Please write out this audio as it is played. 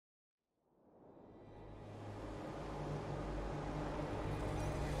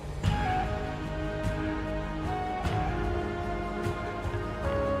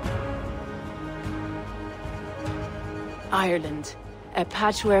Ireland. A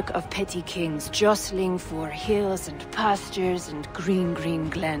patchwork of petty kings jostling for hills and pastures and green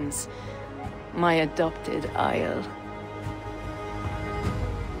glens. My adopted isle.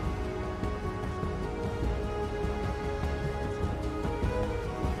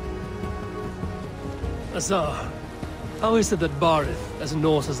 Azar, how is it that Barith, as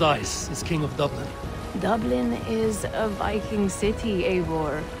Norse as ice, is king of Dublin? Dublin is a Viking city,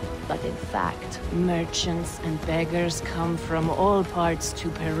 Eivor. But in fact, merchants and beggars come from all parts to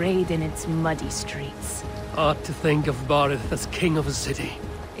parade in its muddy streets. Hard to think of Barith as king of a city.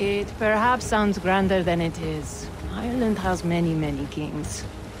 It perhaps sounds grander than it is. Ireland has many kings.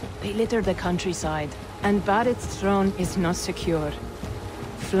 They litter the countryside, and Barith's throne is not secure.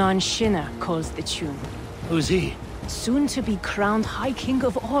 Flann Sinna calls the tune. Who's he? Soon to be crowned High King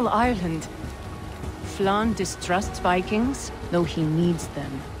of all Ireland. Flann distrusts Vikings, though he needs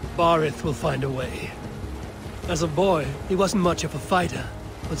them. Barith will find a way. As a boy, he wasn't much of a fighter,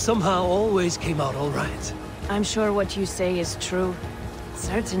 but somehow always came out all right. I'm sure what you say is true.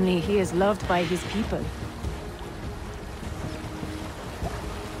 Certainly he is loved by his people.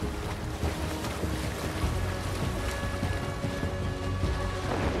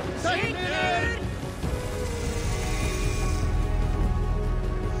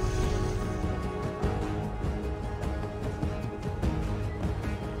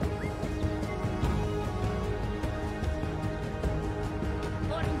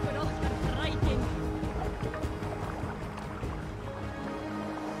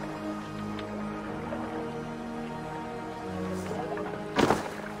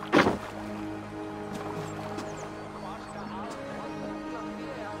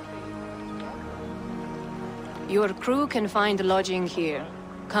 Your crew can find lodging here.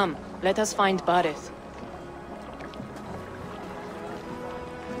 Come, let us find Barith.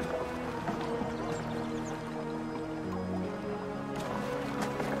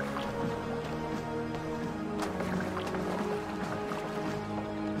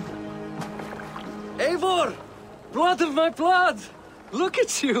 Eivor! Blood of my blood! Look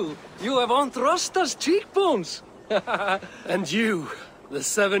at you! You have Aunt Rosta's cheekbones! And you, the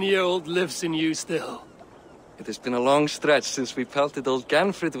 7-year-old lives in you still. It has been a long stretch since we pelted old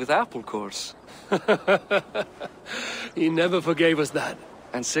Ganfrid with apple cores. He never forgave us that.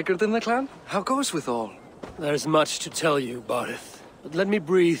 And Sigurd in the clan? How goes with all? There's much to tell you, Barith, but let me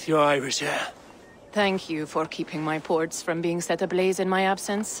breathe your Irish air. Thank you for keeping my ports from being set ablaze in my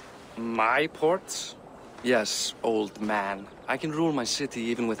absence. My ports? Yes, old man. I can rule my city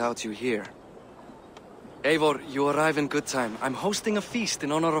even without you here. Eivor, you arrive in good time. I'm hosting a feast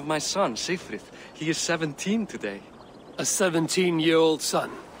in honor of my son, Sigfrid. He is 17 today. A 17-year-old son.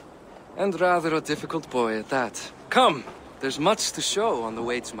 And rather a difficult boy at that. Come, there's much to show on the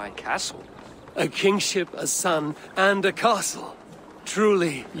way to my castle. A kingship, a son, and a castle.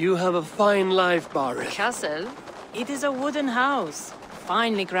 Truly, you have a fine life, Barith. Castle? It is a wooden house.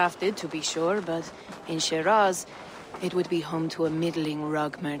 Finely crafted, to be sure, but in Shiraz, it would be home to a middling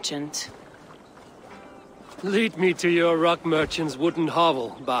rug merchant. Lead me to your rock merchant's wooden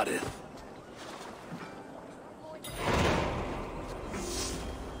hovel, Barith.